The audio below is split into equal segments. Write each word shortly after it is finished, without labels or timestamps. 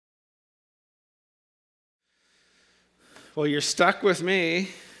Well, you're stuck with me.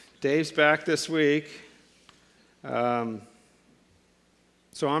 Dave's back this week. So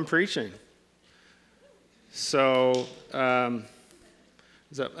I'm preaching. So, that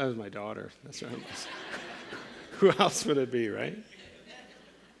was my daughter. That's right. Who else would it be, right?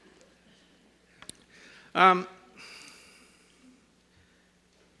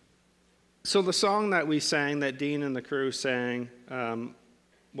 So the song that we sang, that Dean and the crew sang,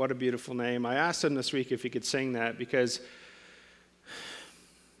 What a Beautiful Name, I asked him this week if he could sing that because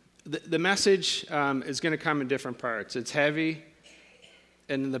the message is going to come in different parts. It's heavy,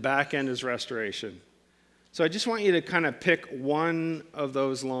 and in the back end is restoration. So I just want you to kind of pick one of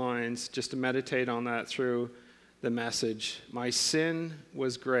those lines just to meditate on that through the message. My sin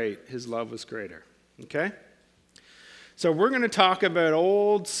was great, his love was greater. Okay? So we're going to talk about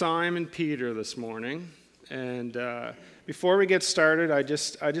old Simon Peter this morning. And before we get started, I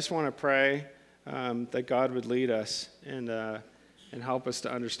just want to pray that God would lead us and help us to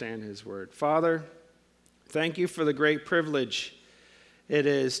understand his word. Father, thank you for the great privilege it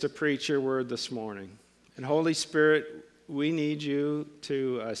is to preach your word this morning. And Holy Spirit, we need you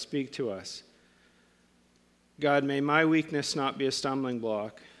to speak to us. God, may my weakness not be a stumbling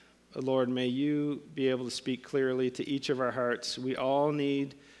block. Lord, may you be able to speak clearly to each of our hearts. We all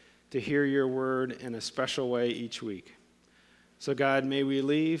need to hear your word in a special way each week. So God, may we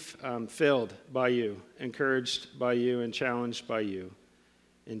leave filled by you, encouraged by you, and challenged by you.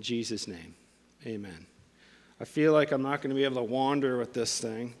 In Jesus' name, amen. I feel like I'm not going to be able to wander with this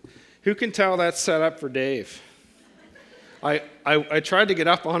thing. Who can tell that's set up for Dave? I tried to get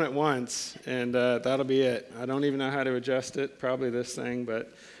up on it once, and that'll be it. I don't even know how to adjust it, probably this thing,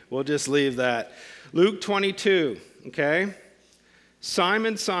 but we'll just leave that. Luke 22, okay?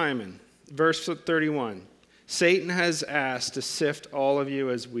 Simon, Simon, verse 31. Satan has asked to sift all of you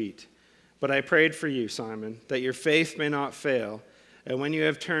as wheat. But I prayed for you, Simon, that your faith may not fail, and when you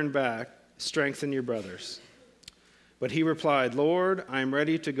have turned back, strengthen your brothers. But he replied, Lord, I am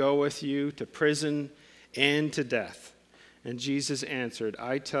ready to go with you to prison and to death. And Jesus answered,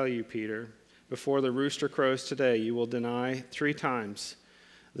 I tell you, Peter, before the rooster crows today, you will deny 3 times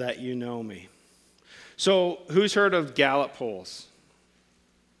that you know me. So who's heard of Gallup polls?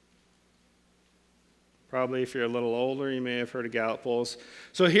 Probably if you're a little older, you may have heard of Gallup polls.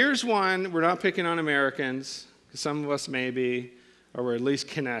 So here's one. We're not picking on Americans, because some of us may be, or we're at least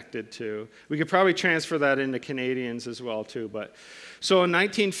connected to. We could probably transfer that into Canadians as well, too. But so in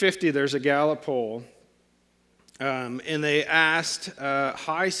 1950, there's a Gallup poll, and they asked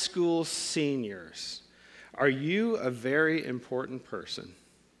high school seniors, are you a very important person?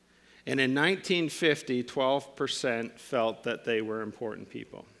 And in 1950, 12% felt that they were important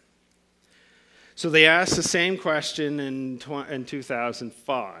people. So they asked the same question in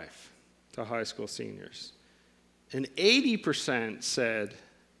 2005 to high school seniors. And 80% said,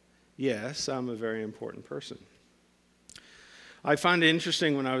 yes, I'm a very important person. I found it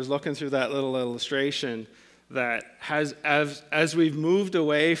interesting when I was looking through that little illustration that as we've moved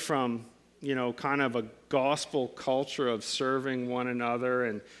away from, kind of a gospel culture of serving one another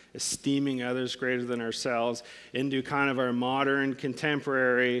and esteeming others greater than ourselves into kind of our modern,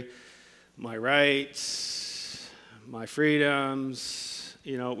 contemporary, my rights, my freedoms,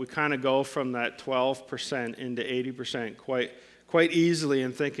 we kind of go from that 12% into 80% quite easily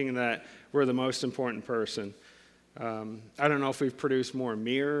in thinking that we're the most important person. I don't know if we've produced more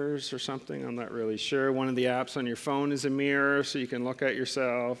mirrors or something. I'm not really sure. One of the apps on your phone is a mirror so you can look at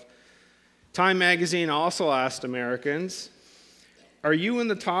yourself. Time magazine also asked Americans, are you in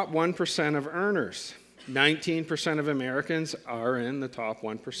the top 1% of earners? 19% of Americans are in the top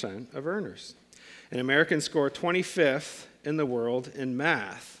 1% of earners. And Americans score 25th in the world in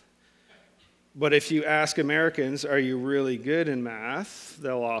math. But if you ask Americans, are you really good in math?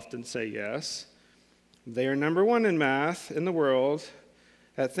 They'll often say yes. They are number 1 in math in the world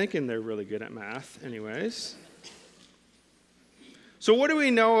at thinking they're really good at math anyways. So what do we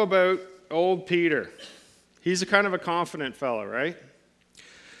know about old Peter? He's a kind of a confident fellow, right?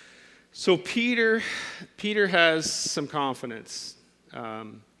 So Peter has some confidence.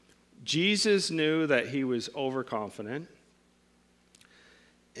 Jesus knew that he was overconfident,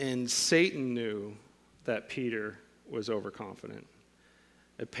 and Satan knew that Peter was overconfident.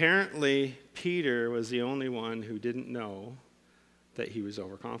 Apparently, Peter was the only one who didn't know that he was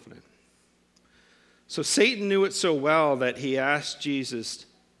overconfident. So Satan knew it so well that he asked Jesus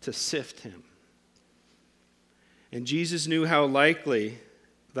to sift him. And Jesus knew how likely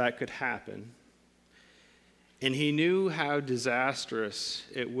that could happen. And he knew how disastrous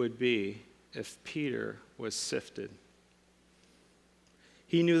it would be if Peter was sifted.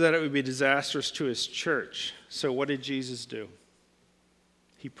 He knew that it would be disastrous to his church. So what did Jesus do?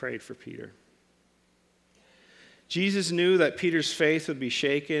 He prayed for Peter. Jesus knew that Peter's faith would be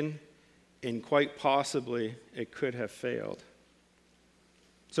shaken, and quite possibly it could have failed.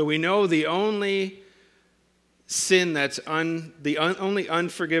 So we know the only sin that's only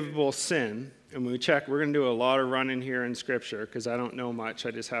unforgivable sin, and when we check, we're going to do a lot of running here in Scripture because I don't know much.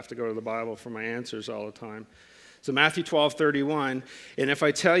 I just have to go to the Bible for my answers all the time. So Matthew 12:31, and if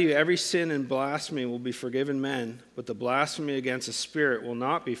I tell you every sin and blasphemy will be forgiven men, but the blasphemy against the Spirit will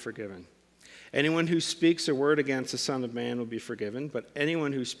not be forgiven. Anyone who speaks a word against the Son of Man will be forgiven, but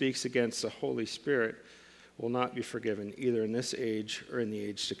anyone who speaks against the Holy Spirit will not be forgiven, either in this age or in the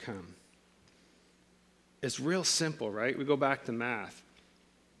age to come. It's real simple, right? We go back to math.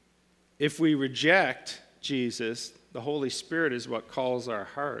 If we reject Jesus, the Holy Spirit is what calls our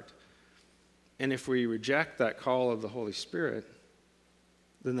heart. And if we reject that call of the Holy Spirit,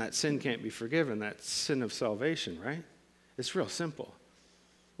 then that sin can't be forgiven. That sin of salvation, right? It's real simple.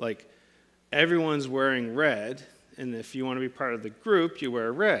 Like, everyone's wearing red, and if you want to be part of the group, you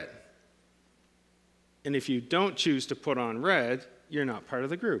wear red. And if you don't choose to put on red, you're not part of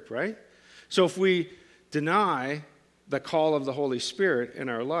the group, right? So if we deny the call of the Holy Spirit in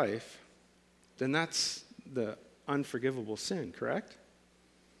our life, then that's the unforgivable sin, correct?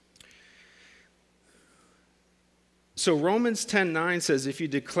 So Romans 10:9 says, if you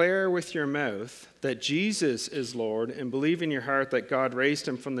declare with your mouth that Jesus is Lord and believe in your heart that God raised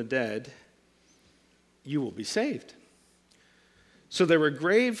him from the dead, you will be saved. So there were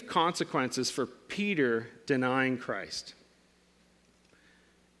grave consequences for Peter denying Christ.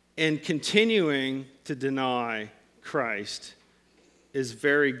 And continuing to deny Christ is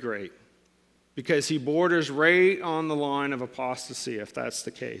very great because he borders right on the line of apostasy if that's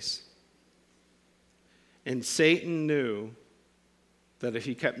the case. And Satan knew that if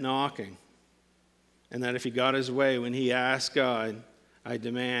he kept knocking and that if he got his way, when he asked God, I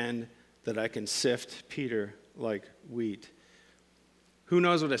demand that I can sift Peter like wheat. Who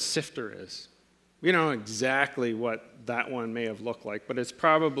knows what a sifter is? We don't know exactly what that one may have looked like, but it's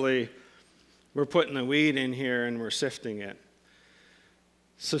probably, we're putting the wheat in here and we're sifting it.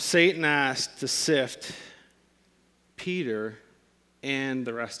 So Satan asked to sift Peter and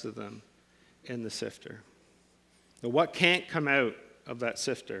the rest of them in the sifter. Now, what can't come out of that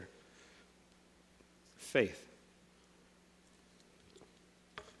sifter? Faith.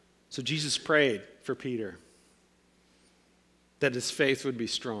 So Jesus prayed for Peter that his faith would be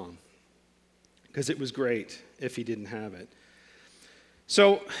strong because it was great if he didn't have it.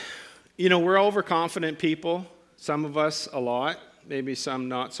 So, we're overconfident people. Some of us a lot, maybe some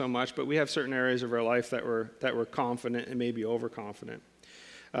not so much, but we have certain areas of our life that we're confident and maybe overconfident.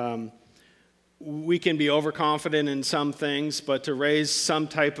 We can be overconfident in some things, but to raise some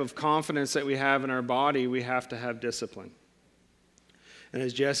type of confidence that we have in our body, we have to have discipline. And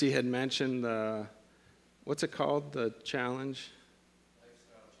as Jesse had mentioned, what's it called, the challenge?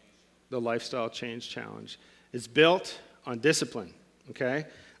 The Lifestyle Change Challenge. It's built on discipline, okay?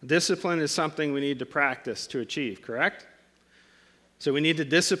 Discipline is something we need to practice to achieve, correct? So we need to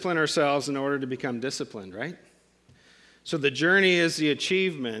discipline ourselves in order to become disciplined, right? So the journey is the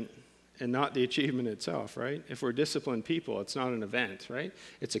achievement and not the achievement itself, right? If we're disciplined people, it's not an event, right?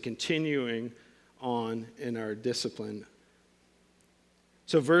 It's a continuing on in our discipline.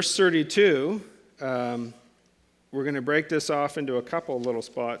 So verse 32, we're going to break this off into a couple little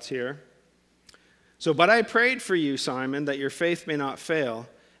spots here. So, but I prayed for you, Simon, that your faith may not fail,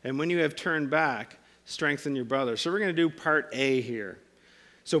 and when you have turned back, strengthen your brother. So we're going to do part A here.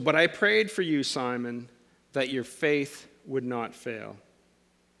 So, but I prayed for you, Simon, that your faith would not fail.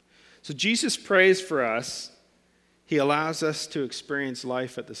 So Jesus prays for us. He allows us to experience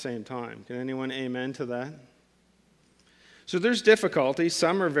life at the same time. Can anyone amen to that? So there's difficulties.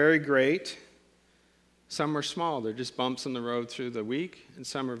 Some are very great. Some are small. They're just bumps in the road through the week, and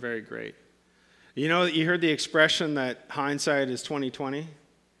some are very great. You heard the expression that hindsight is 20/20?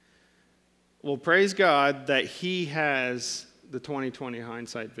 Well, praise God that he has the 20/20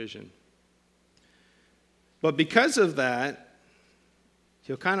 hindsight vision. But because of that,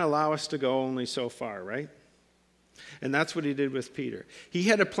 he'll kind of allow us to go only so far, right? And that's what he did with Peter. He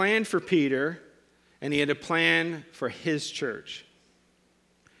had a plan for Peter, and he had a plan for his church.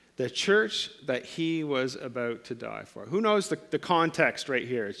 The church that he was about to die for. Who knows the context right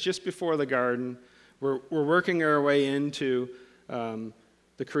here? It's just before the garden. We're working our way into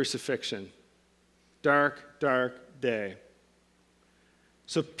the crucifixion. Dark, dark day.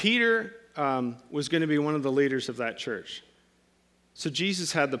 So Peter was going to be one of the leaders of that church. So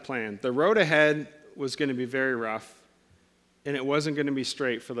Jesus had the plan. The road ahead was going to be very rough. and it wasn't going to be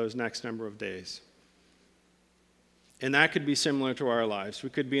straight for those next number of days. And that could be similar to our lives. We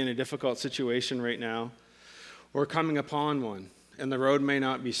could be in a difficult situation right now, or coming upon one, and the road may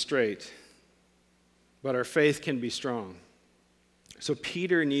not be straight, but our faith can be strong. So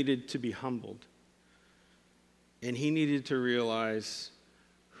Peter needed to be humbled, and he needed to realize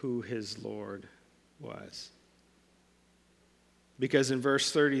who his Lord was. Because in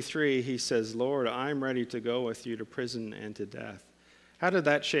verse 33, he says, "Lord, I'm ready to go with you to prison and to death." How did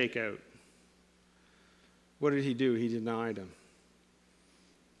that shake out? What did he do? He denied him.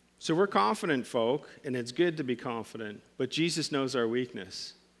 So we're confident folk, and it's good to be confident, but Jesus knows our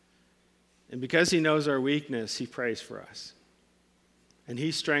weakness. And because he knows our weakness, he prays for us. And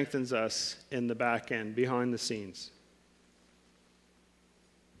he strengthens us in the back end, behind the scenes.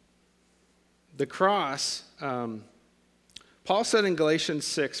 The cross, Paul said in Galatians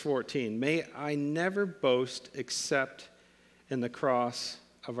 6:14, "May I never boast except in the cross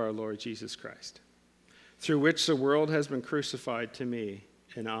of our Lord Jesus Christ, through which the world has been crucified to me,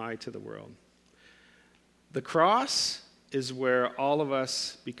 and I to the world." The cross is where all of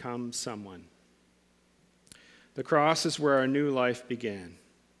us become someone. The cross is where our new life began.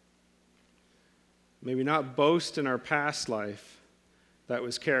 May we not boast in our past life that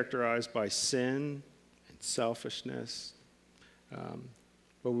was characterized by sin and selfishness,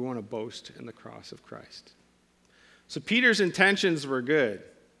 but we want to boast in the cross of Christ. So Peter's intentions were good,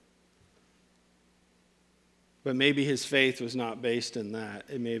 but maybe his faith was not based in that.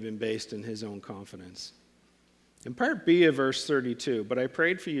 It may have been based in his own confidence. In part B of verse 32, "But I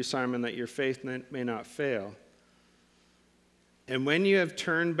prayed for you, Simon, that your faith may not fail. And when you have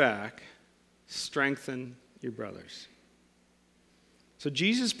turned back, strengthen your brothers." So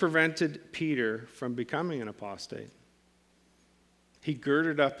Jesus prevented Peter from becoming an apostate. He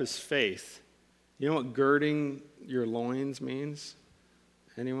girded up his faith. You know what girding your loins means?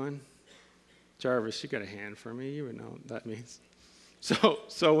 Anyone? Jarvis, you got a hand for me. You would know what that means.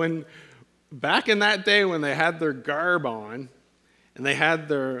 So when back in that day when they had their garb on and they had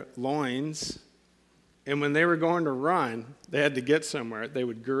their loins, and when they were going to run, they had to get somewhere, they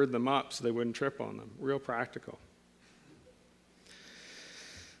would gird them up so they wouldn't trip on them. Real practical.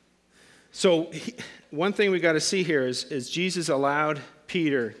 So one thing we got to see here is Jesus allowed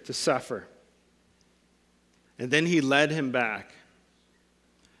Peter to suffer. And then he led him back.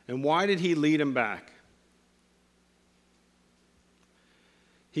 And why did he lead him back?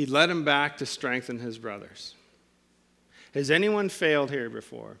 He led him back to strengthen his brothers. Has anyone failed here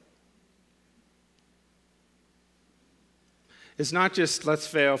before? It's not just let's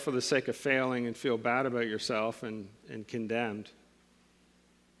fail for the sake of failing and feel bad about yourself and condemned.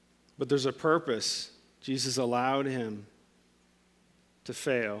 But there's a purpose. Jesus allowed him to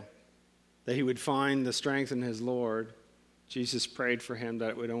fail, that he would find the strength in his Lord. Jesus prayed for him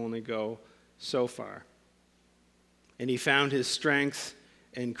that it would only go so far. And he found his strength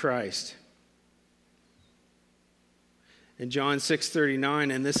in Christ. In John 6:39,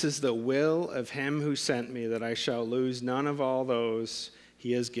 "And this is the will of him who sent me, that I shall lose none of all those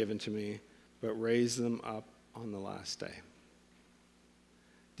he has given to me, but raise them up on the last day."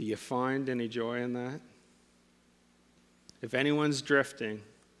 Do you find any joy in that? If anyone's drifting,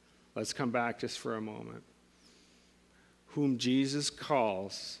 let's come back just for a moment. Whom Jesus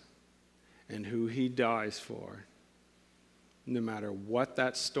calls and who he dies for, no matter what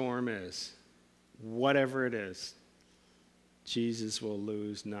that storm is, whatever it is, Jesus will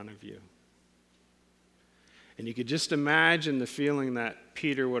lose none of you. And you could just imagine the feeling that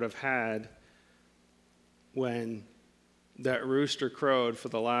Peter would have had when that rooster crowed for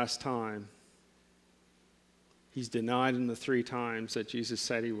the last time. He's denied him the 3 times that Jesus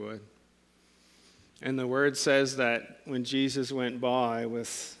said he would. And the word says that when Jesus went by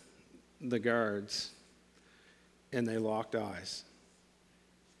with the guards, and they locked eyes,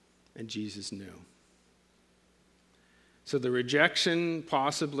 and Jesus knew. So the rejection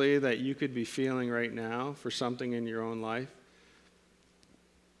possibly that you could be feeling right now for something in your own life,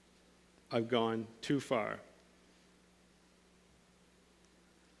 I've gone too far.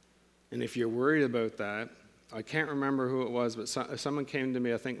 And if you're worried about that, I can't remember who it was, but someone came to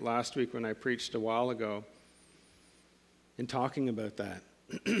me, I think last week when I preached a while ago, in talking about that.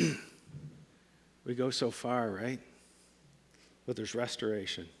 We go so far, right? But there's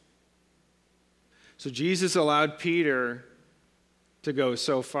restoration. So Jesus allowed Peter to go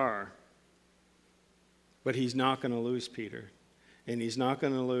so far, but he's not going to lose Peter. And he's not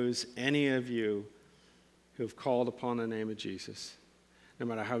going to lose any of you who have called upon the name of Jesus. No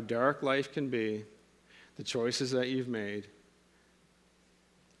matter how dark life can be, the choices that you've made,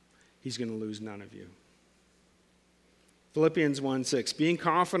 he's going to lose none of you. Philippians 1:6, being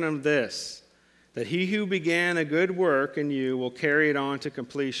confident of this, that he who began a good work in you will carry it on to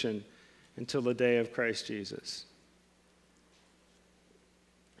completion until the day of Christ Jesus.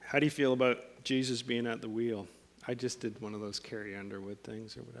 How do you feel about Jesus being at the wheel? I just did one of those Carrie Underwood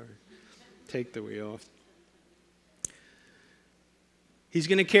things or whatever. Take the wheel. He's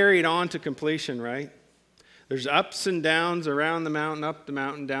going to carry it on to completion, right? There's ups and downs around the mountain, up the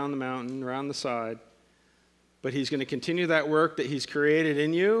mountain, down the mountain, around the side. But he's going to continue that work that he's created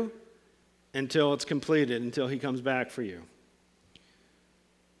in you until it's completed, until he comes back for you.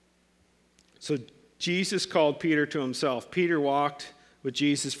 So Jesus called Peter to himself. Peter walked with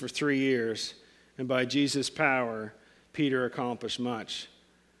Jesus for 3 years, and by Jesus' power, Peter accomplished much.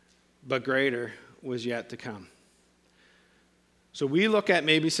 But greater was yet to come. So we look at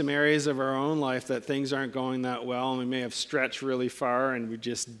maybe some areas of our own life that things aren't going that well, and we may have stretched really far, and we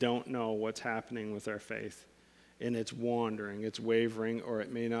just don't know what's happening with our faith. And it's wandering, it's wavering, or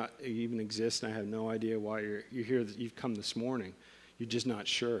it may not even exist, and I have no idea why you're here, you've come this morning. You're just not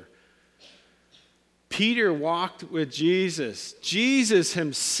sure. Peter walked with Jesus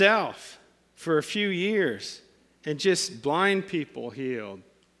himself, for a few years, and just blind people healed,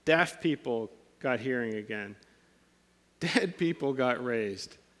 deaf people got hearing again, dead people got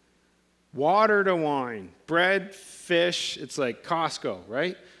raised, water to wine, bread, fish, it's like Costco,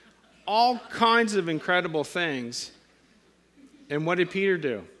 right? All kinds of incredible things. And what did Peter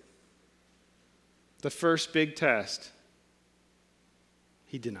do? The first big test,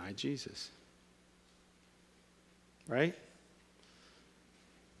 he denied Jesus. Right?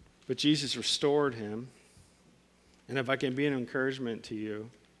 But Jesus restored him. And if I can be an encouragement to you,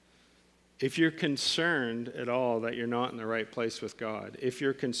 if you're concerned at all that you're not in the right place with God, if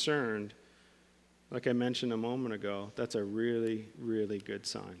you're concerned, like I mentioned a moment ago, that's a really, really good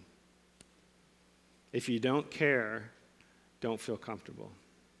sign. If you don't care, don't feel comfortable.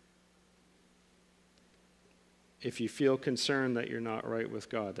 If you feel concerned that you're not right with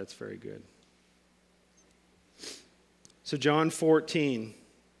God, that's very good. So John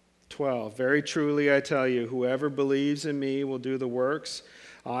 14:12, very truly I tell you, whoever believes in me will do the works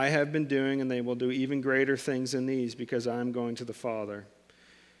I have been doing, and they will do even greater things than these, because I am going to the Father.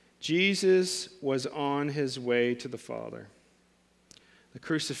 Jesus was on his way to the Father. The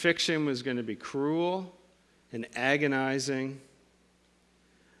crucifixion was going to be cruel and agonizing,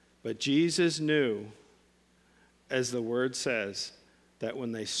 but Jesus knew, as the word says, that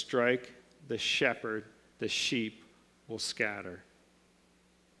when they strike the shepherd, the sheep will scatter.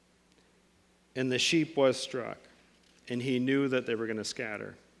 And the sheep was struck, and he knew that they were going to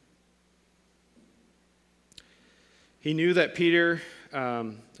scatter. He knew that Peter,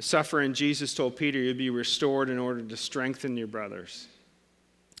 suffering, Jesus told Peter, you'd be restored in order to strengthen your brothers.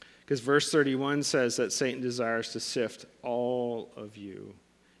 Because verse 31 says that Satan desires to sift all of you.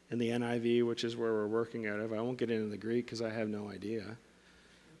 In the NIV, which is where we're working out of, I won't get into the Greek because I have no idea.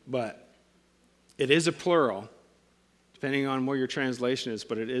 But it is a plural, depending on where your translation is,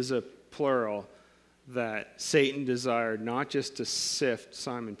 but it is a plural that Satan desired not just to sift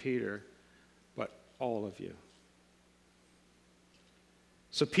Simon Peter, but all of you.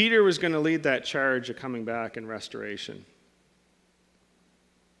 So Peter was going to lead that charge of coming back and restoration.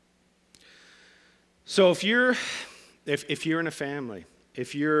 So if you're in a family,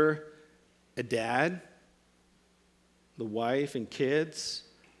 if you're a dad, the wife and kids,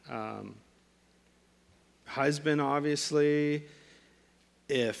 husband, obviously,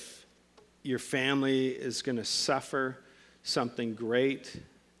 if your family is going to suffer something great,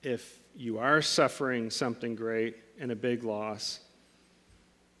 if you are suffering something great and a big loss,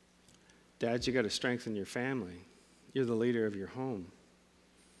 dads, you got to strengthen your family. You're the leader of your home.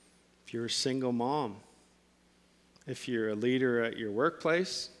 If you're a single mom, if you're a leader at your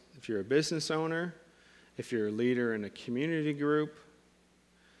workplace, if you're a business owner, if you're a leader in a community group,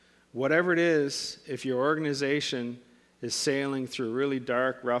 whatever it is, if your organization is sailing through really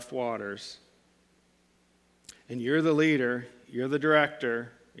dark, rough waters, and you're the leader, you're the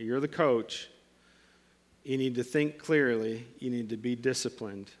director, you're the coach, you need to think clearly, you need to be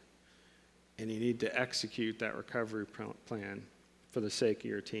disciplined, and you need to execute that recovery plan for the sake of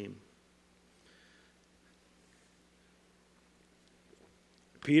your team.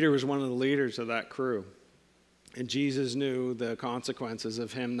 Peter was one of the leaders of that crew, and Jesus knew the consequences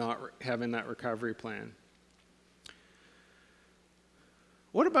of him not having that recovery plan.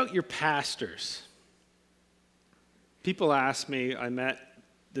 What about your pastors? People ask me,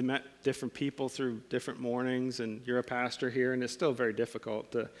 they met different people through different mornings, and you're a pastor here, and it's still very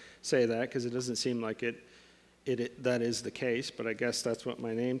difficult to say that because it doesn't seem like that is the case, but I guess that's what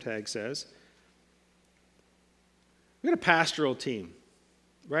my name tag says. We've got a pastoral team,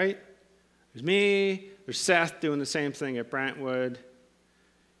 right? There's me, there's Seth doing the same thing at Brentwood.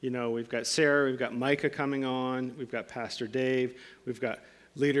 We've got Sarah, we've got Micah coming on, we've got Pastor Dave, we've got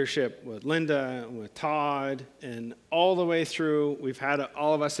leadership with Linda and with Todd, and all the way through,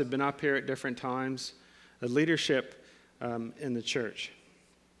 all of us have been up here at different times, the leadership in the church.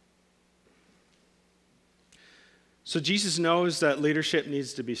 So Jesus knows that leadership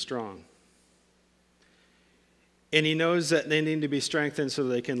needs to be strong. And he knows that they need to be strengthened so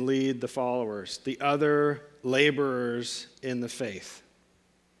they can lead the followers, the other laborers in the faith.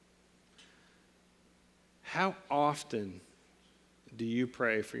 How often do you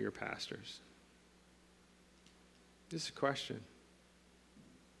pray for your pastors? This is a question.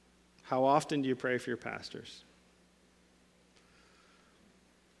 How often do you pray for your pastors?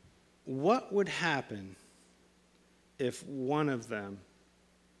 What would happen if one of them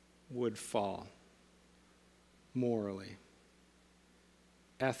would fall morally,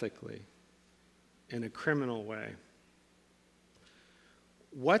 ethically, in a criminal way?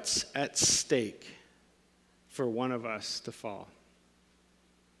 What's at stake for one of us to fall?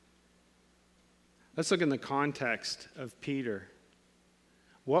 Let's look in the context of Peter.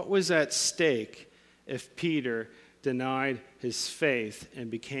 What was at stake if Peter denied his faith and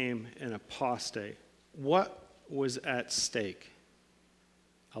became an apostate? What was at stake?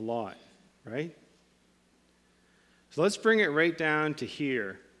 A lot, right? So let's bring it right down to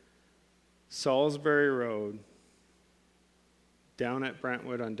here. Salisbury Road, down at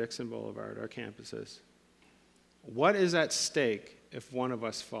Brentwood on Dixon Boulevard, our campuses. What is at stake if one of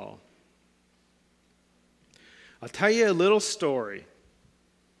us fall? I'll tell you a little story.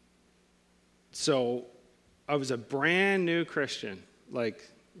 So I was a brand new Christian, like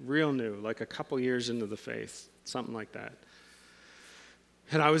real new, like a couple years into the faith, something like that.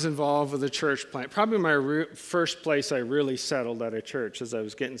 And I was involved with a church plant. Probably my first place I really settled at a church as I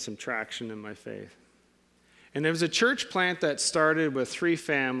was getting some traction in my faith. And there was a church plant that started with 3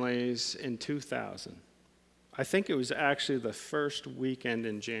 families in 2000. I think it was actually the first weekend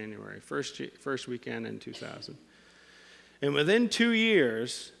in January, first weekend in 2000. And within 2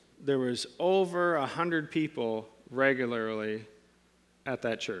 years, there was over 100 people regularly at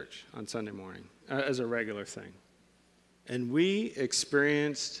that church on Sunday morning as a regular thing. And we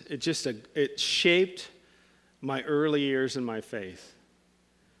experienced, it shaped my early years in my faith.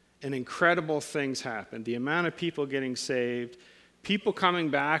 And incredible things happened. The amount of people getting saved, people coming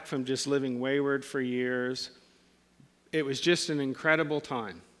back from just living wayward for years. It was just an incredible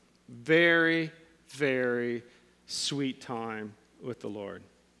time. Very, very sweet time with the Lord.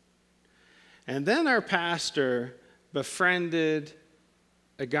 And then our pastor befriended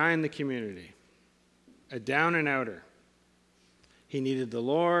a guy in the community, a down and outer. He needed the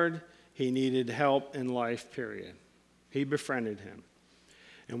Lord. He needed help in life, period. He befriended him.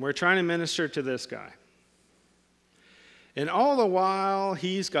 And we're trying to minister to this guy. And all the while,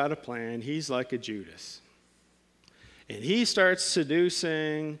 he's got a plan. He's like a Judas. And he starts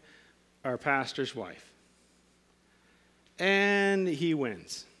seducing our pastor's wife. And he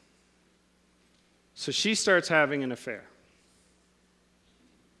wins. So she starts having an affair.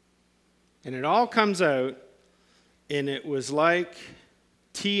 And it all comes out, and it was like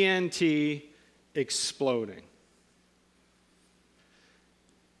TNT exploding.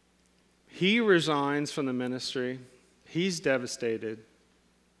 He resigns from the ministry. He's devastated.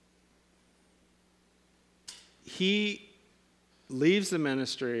 He leaves the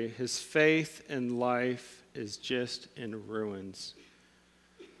ministry. His faith and life is just in ruins.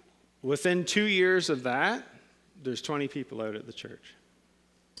 Within 2 years of that, there's 20 people out at the church.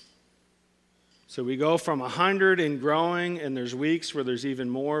 So we go from 100 and growing, and there's weeks where there's even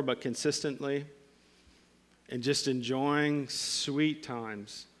more, but consistently, and just enjoying sweet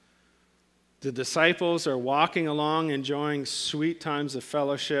times. The disciples are walking along, enjoying sweet times of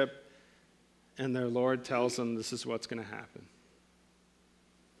fellowship, and their Lord tells them this is what's going to happen.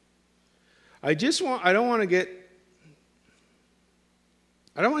 I don't want to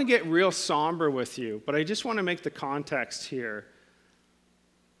get real somber with you, but I just want to make the context here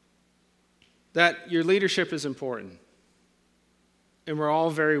that your leadership is important. And we're all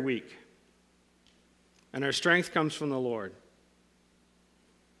very weak. And our strength comes from the Lord.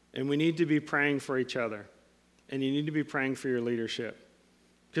 And we need to be praying for each other. And you need to be praying for your leadership.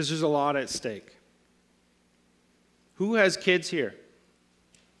 Because there's a lot at stake. Who has kids here?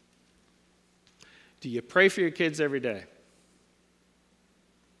 Do you pray for your kids every day?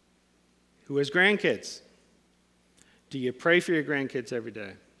 Who has grandkids? Do you pray for your grandkids every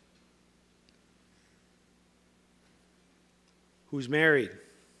day? Who's married?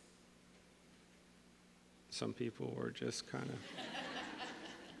 Some people were just kind of.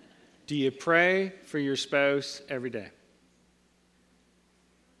 Do you pray for your spouse every day?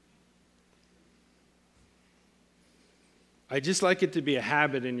 I'd just like it to be a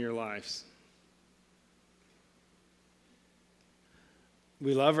habit in your lives.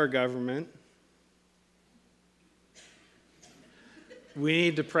 We love our government. We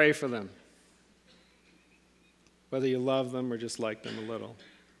need to pray for them, whether you love them or just like them a little.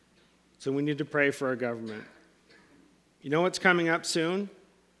 So we need to pray for our government. You know what's coming up soon?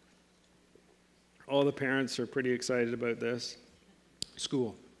 All the parents are pretty excited about this.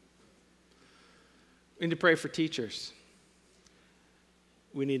 School. We need to pray for teachers.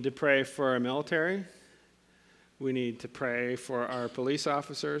 We need to pray for our military. We need to pray for our police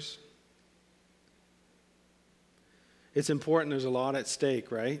officers. It's important. There's a lot at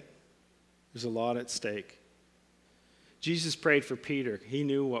stake, right? There's a lot at stake. Jesus prayed for Peter. He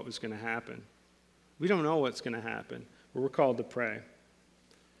knew what was going to happen. We don't know what's going to happen, but we're called to pray.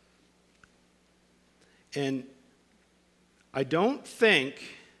 And I don't think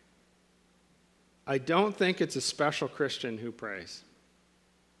it's a special Christian who prays.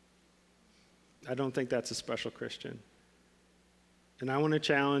 I don't think that's a special Christian. And I want to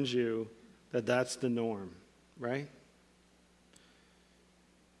challenge you that that's the norm, right?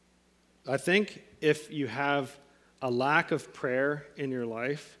 I think if you have a lack of prayer in your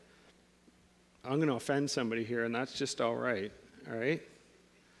life, I'm going to offend somebody here, and that's just all right?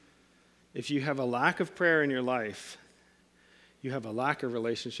 If you have a lack of prayer in your life, you have a lack of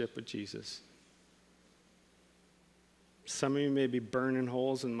relationship with Jesus. Some of you may be burning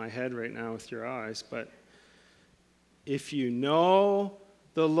holes in my head right now with your eyes, but if you know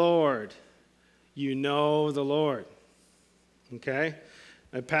the Lord, you know the Lord. Okay?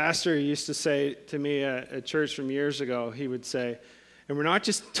 My pastor used to say to me at church from years ago, he would say, and we're not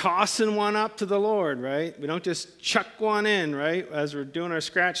just tossing one up to the Lord, right? We don't just chuck one in, right? As we're doing our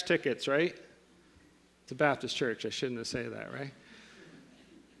scratch tickets, right? It's a Baptist church. I shouldn't have said that, right?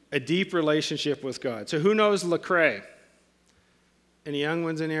 A deep relationship with God. So who knows Lecrae? Any young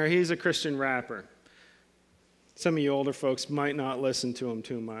ones in here? He's a Christian rapper. Some of you older folks might not listen to him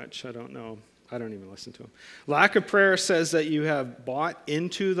too much. I don't know. I don't even listen to him. Lack of prayer says that you have bought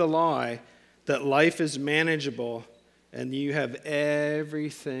into the lie that life is manageable and you have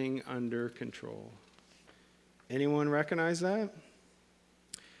everything under control. Anyone recognize that?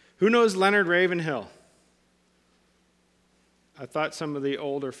 Who knows Leonard Ravenhill? I thought some of the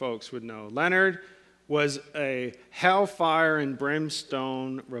older folks would know. Leonard was a hellfire and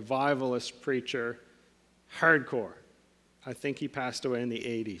brimstone revivalist preacher, hardcore. I think he passed away in the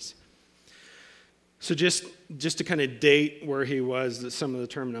 80s. So just to kind of date where he was, some of the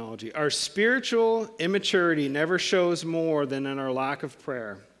terminology. Our spiritual immaturity never shows more than in our lack of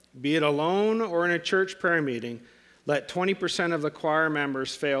prayer. Be it alone or in a church prayer meeting, let 20% of the choir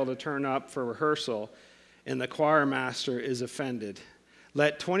members fail to turn up for rehearsal, and the choir master is offended.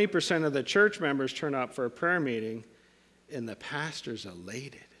 Let 20% of the church members turn up for a prayer meeting, and the pastor's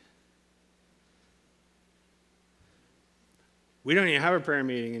elated. We don't even have a prayer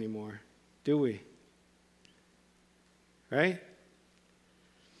meeting anymore, do we? Right?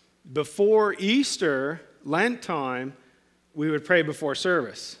 Before Easter, Lent time, we would pray before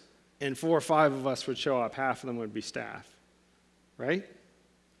service, and 4 or 5 of us would show up. Half of them would be staff, right?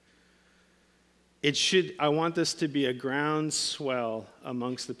 I want this to be a groundswell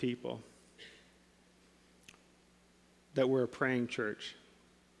amongst the people that we're a praying church,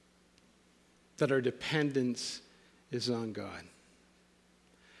 that our dependence is on God.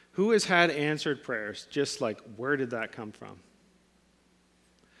 Who has had answered prayers? Just like, where did that come from?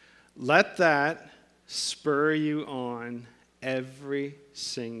 Let that spur you on every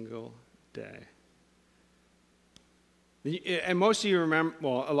single day. And most of you remember,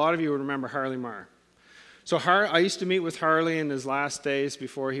 well, a lot of you would remember Harley Marr. So I used to meet with Harley in his last days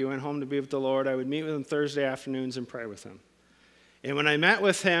before he went home to be with the Lord. I would meet with him Thursday afternoons and pray with him. And when I met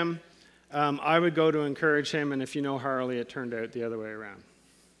with him, I would go to encourage him, and if you know Harley, it turned out the other way around.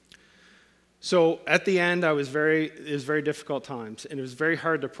 So at the end, it was very difficult times, and it was very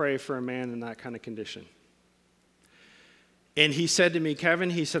hard to pray for a man in that kind of condition. And he said to me,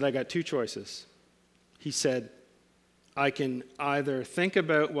 Kevin, he said, I got 2 choices. He said, I can either think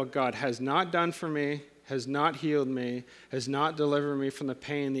about what God has not done for me, has not healed me, has not delivered me from the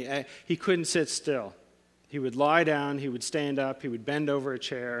pain. He couldn't sit still. He would lie down, he would stand up, he would bend over a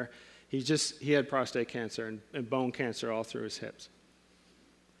chair. He had prostate cancer and bone cancer all through his hips.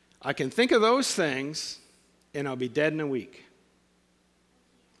 I can think of those things and I'll be dead in a week.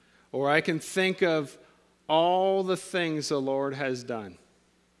 Or I can think of all the things the Lord has done.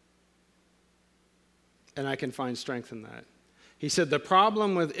 and I can find strength in that. He said the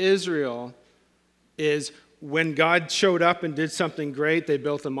problem with Israel is when God showed up and did something great, they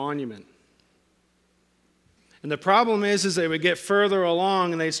built a monument. And the problem is they would get further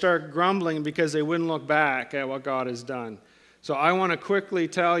along and they start grumbling because they wouldn't look back at what God has done. So I want to quickly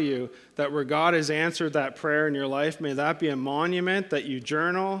tell you that where God has answered that prayer in your life, may that be a monument that you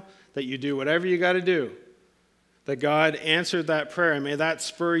journal, that you do whatever you got to do, that God answered that prayer, and may that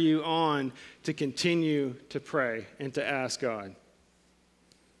spur you on to continue to pray and to ask God.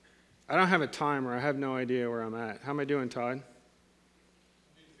 I don't have a timer. I have no idea where I'm at. How am I doing, Todd?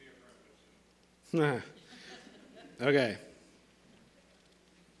 Okay.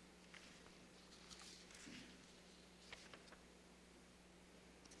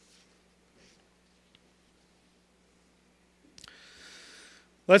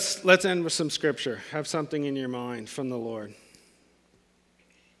 Let's end with some scripture. Have something in your mind from the Lord.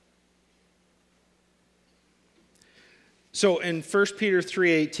 So in 1 Peter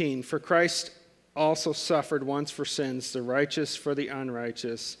 3:18, for Christ also suffered once for sins, the righteous for the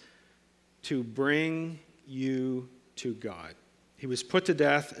unrighteous, to bring you to God. He was put to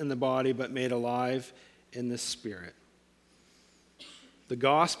death in the body, but made alive in the spirit. The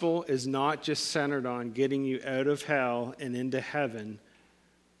gospel is not just centered on getting you out of hell and into heaven.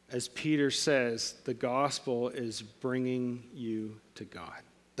 As Peter says, the gospel is bringing you to God.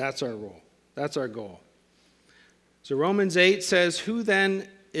 That's our role. That's our goal. So Romans 8 says, who then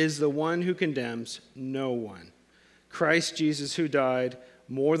is the one who condemns? No one. Christ Jesus, who died,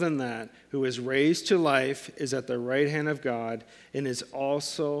 more than that, who is raised to life, is at the right hand of God and is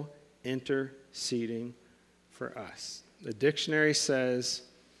also interceding for us. The dictionary says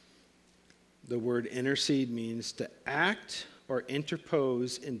the word intercede means to act or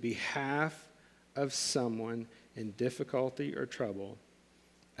interpose in behalf of someone in difficulty or trouble,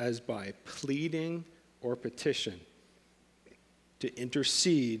 as by pleading or petition, to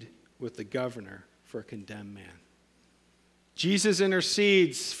intercede with the governor for a condemned man. Jesus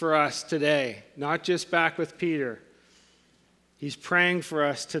intercedes for us today, not just back with Peter. He's praying for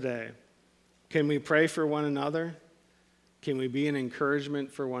us today. Can we pray for one another? Can we be an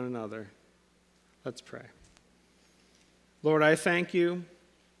encouragement for one another? Let's pray. Lord, I thank you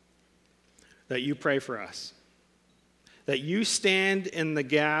that you pray for us, that you stand in the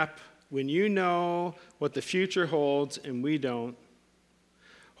gap when you know what the future holds and we don't.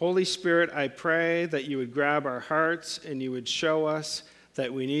 Holy Spirit, I pray that you would grab our hearts and you would show us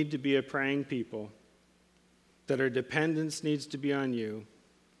that we need to be a praying people, that our dependence needs to be on you.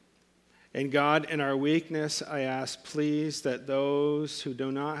 And God, in our weakness, I ask, please, that those who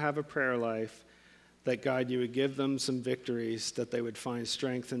do not have a prayer life, that God, you would give them some victories, that they would find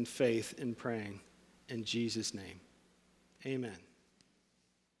strength and faith in praying. In Jesus' name, amen.